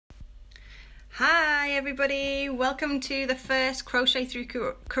Hi everybody, welcome to the first Crochet Through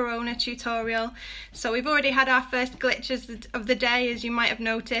Corona tutorial. So we've already had our first glitches of the day, as you might have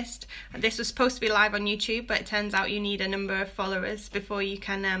noticed. This was supposed to be live on YouTube, but it turns out you need a number of followers before you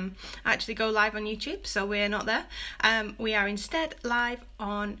can actually go live on YouTube, so we're not there. We are instead live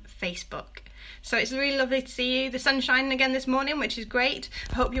on Facebook. So it's really lovely to see you. The sun's shining again this morning, which is great.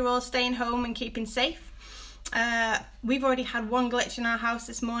 I hope you're all staying home and keeping safe. We've already had one glitch in our house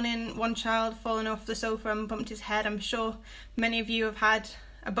this morning, one child falling off the sofa and bumped his head. I'm sure many of you have had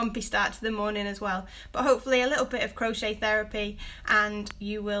a bumpy start to the morning as well, but hopefully a little bit of crochet therapy and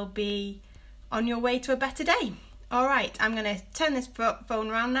you will be on your way to a better day. Alright, I'm going to turn this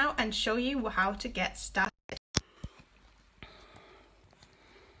phone around now and show you how to get started.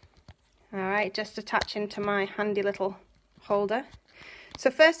 Alright, just attaching to my handy little holder. So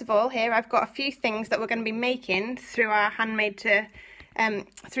first of all, here I've got a few things that we're going to be making through our handmade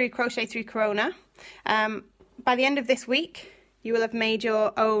through Crochet Through Corona. By the end of this week, you will have made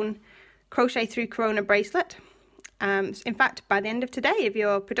your own Crochet Through Corona bracelet. In fact, by the end of today, if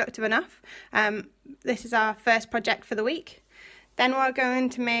you're productive enough, this is our first project for the week. Then we're going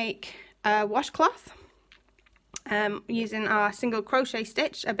to make a washcloth. Using our single crochet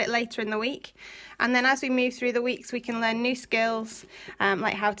stitch a bit later in the week, and then as we move through the weeks we can learn new skills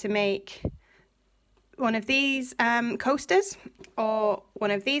like how to make one of these coasters or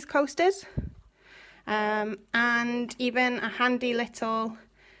one of these coasters, and even a handy little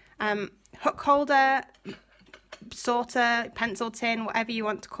hook holder, sorter, pencil tin, whatever you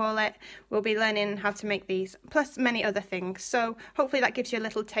want to call it. We'll be learning how to make these, plus many other things. So hopefully that gives you a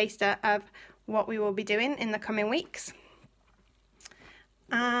little taster of what we will be doing in the coming weeks.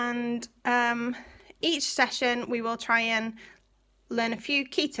 And each session we will try and learn a few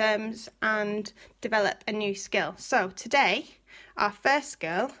key terms and develop a new skill. So today our first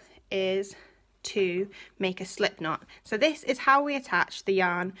skill is to make a slip knot. So this is how we attach the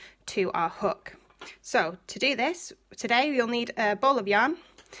yarn to our hook. So to do this, today you'll need a ball of yarn.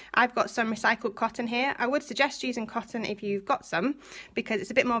 I've got some recycled cotton here. I would suggest using cotton if you've got some, because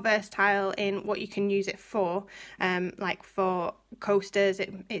it's a bit more versatile in what you can use it for. Like for coasters,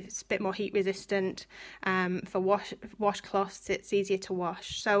 it's a bit more heat resistant. For washcloths, it's easier to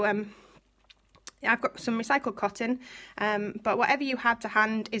wash. So I've got some recycled cotton, but whatever you have to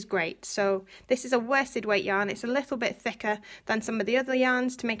hand is great. So this is a worsted weight yarn. It's a little bit thicker than some of the other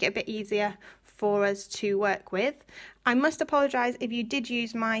yarns to make it a bit easier for us to work with. I must apologise if you did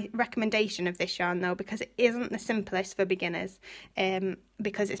use my recommendation of this yarn though, because it isn't the simplest for beginners,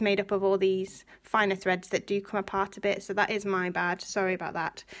 because it's made up of all these finer threads that do come apart a bit, so that is my bad, sorry about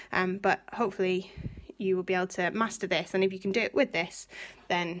that. But hopefully you will be able to master this, and if you can do it with this,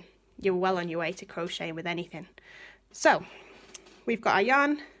 then you're well on your way to crocheting with anything. So we've got our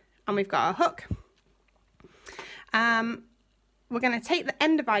yarn and we've got our hook. We're going to take the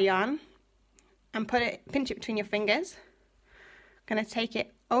end of our yarn and pinch it between your fingers. I'm going to take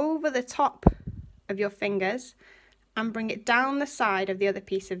it over the top of your fingers and bring it down the side of the other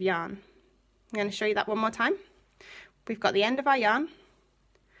piece of yarn. I'm going to show you that one more time. We've got the end of our yarn.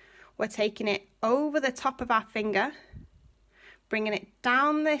 We're taking it over the top of our finger, bringing it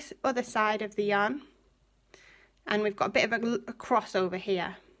down this other side of the yarn, and we've got a bit of a crossover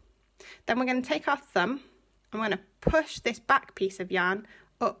here. Then we're going to take our thumb and we're going to push this back piece of yarn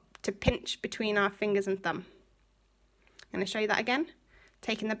up to pinch between our fingers and thumb. I'm going to show you that again.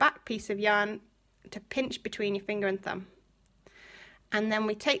 Taking the back piece of yarn to pinch between your finger and thumb. And then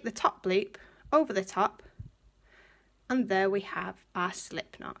we take the top loop over the top, and there we have our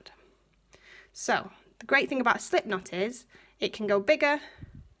slip knot. So the great thing about a slip knot is it can go bigger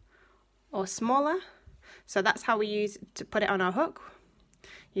or smaller. So that's how we use it to put it on our hook.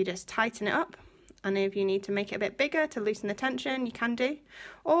 You just tighten it up. And if you need to make it a bit bigger to loosen the tension, you can do.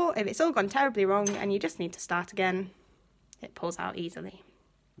 Or if it's all gone terribly wrong and you just need to start again, it pulls out easily.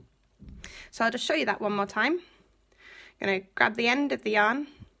 So I'll just show you that one more time. I'm going to grab the end of the yarn,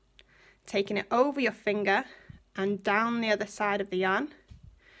 taking it over your finger and down the other side of the yarn.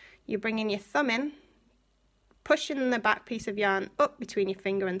 You're bringing your thumb in, pushing the back piece of yarn up between your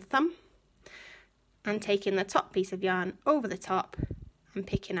finger and thumb, and taking the top piece of yarn over the top and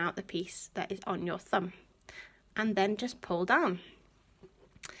picking out the piece that is on your thumb, and then just pull down.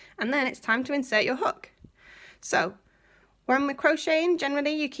 And then it's time to insert your hook. So when we're crocheting,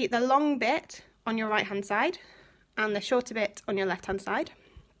 generally you keep the long bit on your right hand side and the shorter bit on your left hand side.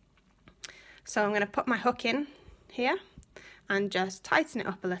 So I'm going to put my hook in here and just tighten it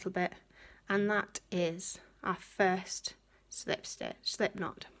up a little bit, and that is our first slip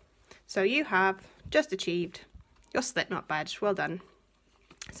knot. So you have just achieved your slip knot badge. Well done.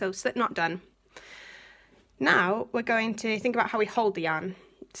 So slip knot done. Now we're going to think about how we hold the yarn.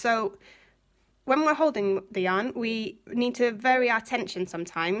 So when we're holding the yarn, we need to vary our tension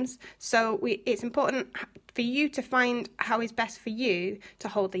sometimes. So it's important for you to find how is best for you to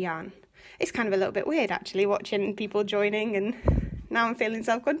hold the yarn. It's kind of a little bit weird actually watching people joining, and now I'm feeling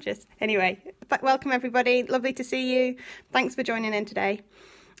self-conscious. Anyway, welcome everybody, lovely to see you. Thanks for joining in today.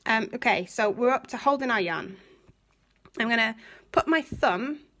 Okay, so we're up to holding our yarn. I'm going to put my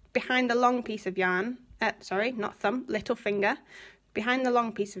thumb behind the long piece of yarn, sorry, not thumb, little finger, behind the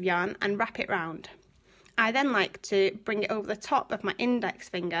long piece of yarn and wrap it round. I then like to bring it over the top of my index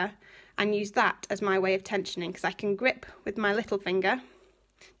finger and use that as my way of tensioning, because I can grip with my little finger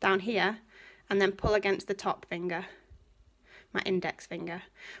down here and then pull against the top finger, my index finger.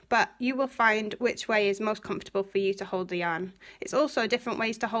 But you will find which way is most comfortable for you to hold the yarn. It's also different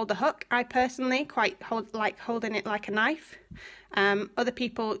ways to hold the hook. I personally like holding it like a knife. Other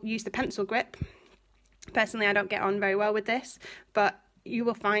people use the pencil grip. Personally, I don't get on very well with this, but you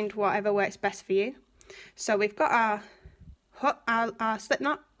will find whatever works best for you. So we've got our hook, our slip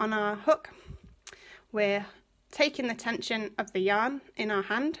knot on our hook. We're taking the tension of the yarn in our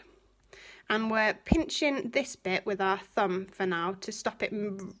hand, and we're pinching this bit with our thumb for now to stop it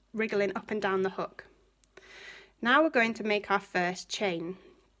wriggling up and down the hook. Now we're going to make our first chain.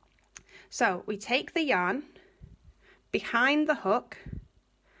 So we take the yarn behind the hook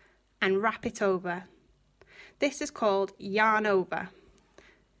and wrap it over. This is called yarn over.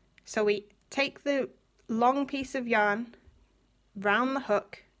 So we take the long piece of yarn round the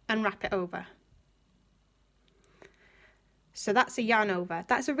hook and wrap it over. So that's a yarn over.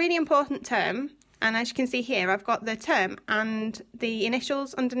 That's a really important term, and as you can see here, I've got the term and the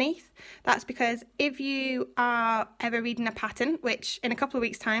initials underneath. That's because if you are ever reading a pattern, which in a couple of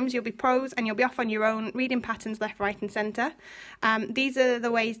weeks' times you'll be pros and you'll be off on your own reading patterns left, right and centre, these are the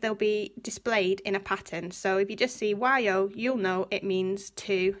ways they'll be displayed in a pattern. So if you just see YO, you'll know it means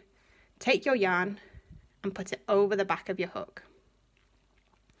to take your yarn and put it over the back of your hook.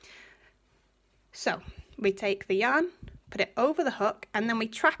 So we take the yarn, put it over the hook, and then we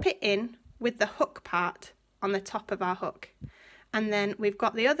trap it in with the hook part on the top of our hook. And then we've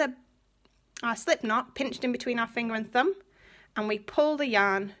got our slip knot pinched in between our finger and thumb, and we pull the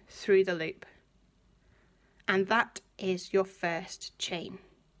yarn through the loop. And that is your first chain.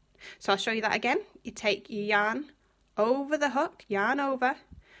 So I'll show you that again. You take your yarn over the hook, yarn over,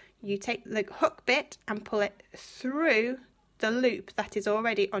 you take the hook bit and pull it through the loop that is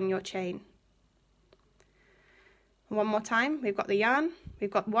already on your chain. One more time, we've got the yarn, we've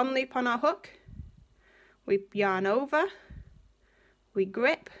got one loop on our hook, we yarn over, we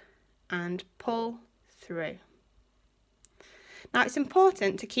grip and pull through. Now it's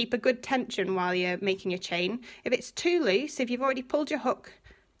important to keep a good tension while you're making your chain. If it's too loose, if you've already pulled your hook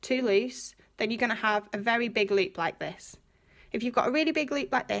too loose, then you're going to have a very big loop like this. If you've got a really big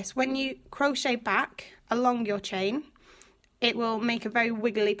loop like this, when you crochet back along your chain, it will make a very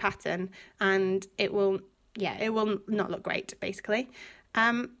wiggly pattern, and it will not look great, basically.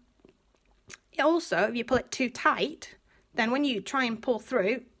 Also, if you pull it too tight, then when you try and pull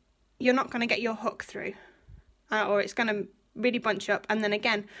through, you're not going to get your hook through, or it's going to really bunch up. And then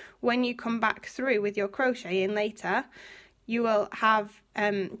again, when you come back through with your crochet in later, you will have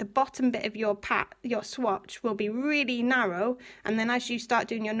the bottom bit of your swatch will be really narrow, and then as you start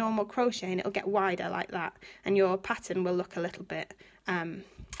doing your normal crocheting, it'll get wider like that, and your pattern will look a little bit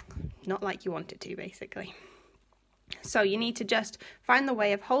not like you want it to, basically. So you need to just find the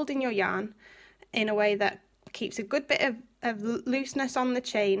way of holding your yarn in a way that keeps a good bit of looseness on the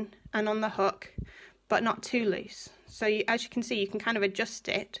chain and on the hook, but not too loose. So as you can see, you can kind of adjust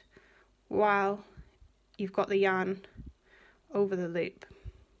it while you've got the yarn over the loop.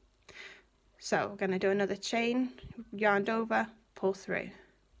 So we're going to do another chain, yarn over, pull through,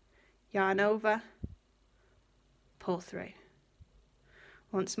 yarn over, pull through.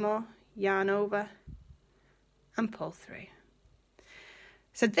 Once more, yarn over and pull through.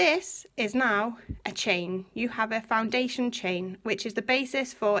 So this is now a chain. You have a foundation chain, which is the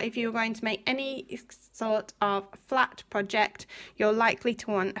basis for if you're going to make any sort of flat project, you're likely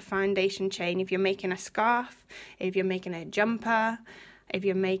to want a foundation chain. If you're making a scarf, if you're making a jumper, if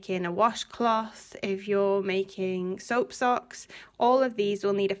you're making a washcloth, if you're making soap socks, all of these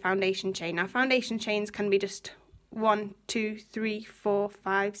will need a foundation chain. Now foundation chains can be just 1, 2, 3, 4,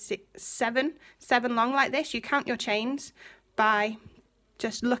 5, 6, 7 long like this. You count your chains by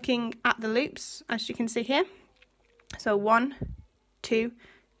just looking at the loops, as you can see here. So 1, 2,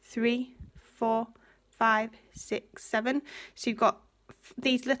 3, 4, 5, 6, 7. So you've got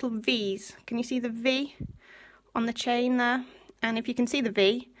these little V's. Can you see the V on the chain there? And if you can see the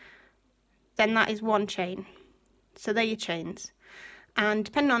V, then that is one chain. So they're your chains. And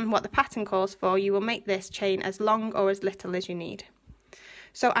depending on what the pattern calls for, you will make this chain as long or as little as you need.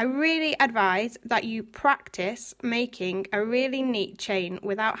 So I really advise that you practice making a really neat chain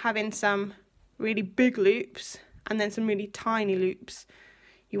without having some really big loops and then some really tiny loops.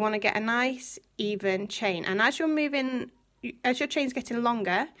 You want to get a nice even chain, and as your chain's getting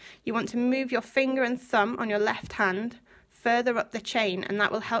longer, you want to move your finger and thumb on your left hand further up the chain, and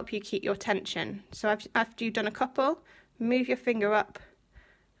that will help you keep your tension. So after you've done a couple, move your finger up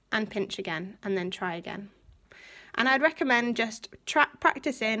and pinch again, and then try again. And I'd recommend just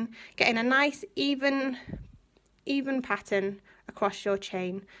practicing getting a nice even pattern across your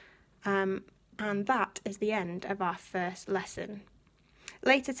chain. And that is the end of our first lesson.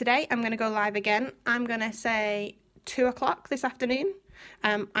 Later today, I'm going to go live again. I'm going to say 2 o'clock this afternoon.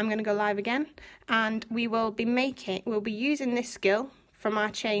 I'm going to go live again, and we'll be using this skill from our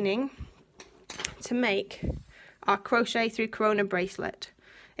chaining to make our crochet through Corona bracelet.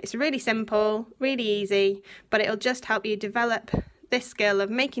 It's really simple, really easy, but it'll just help you develop this skill of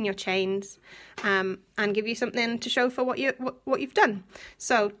making your chains, and give you something to show for what you've done.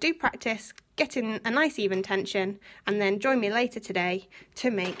 So do practice getting a nice even tension, and then join me later today to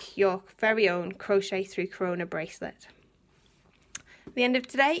make your very own crochet through Corona bracelet. At the end of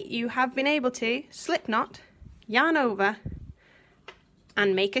today, you have been able to slip knot, yarn over,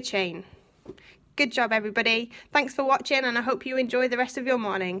 and make a chain. Good job, everybody. Thanks for watching, and I hope you enjoy the rest of your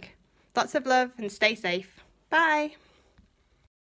morning. Lots of love and stay safe. Bye.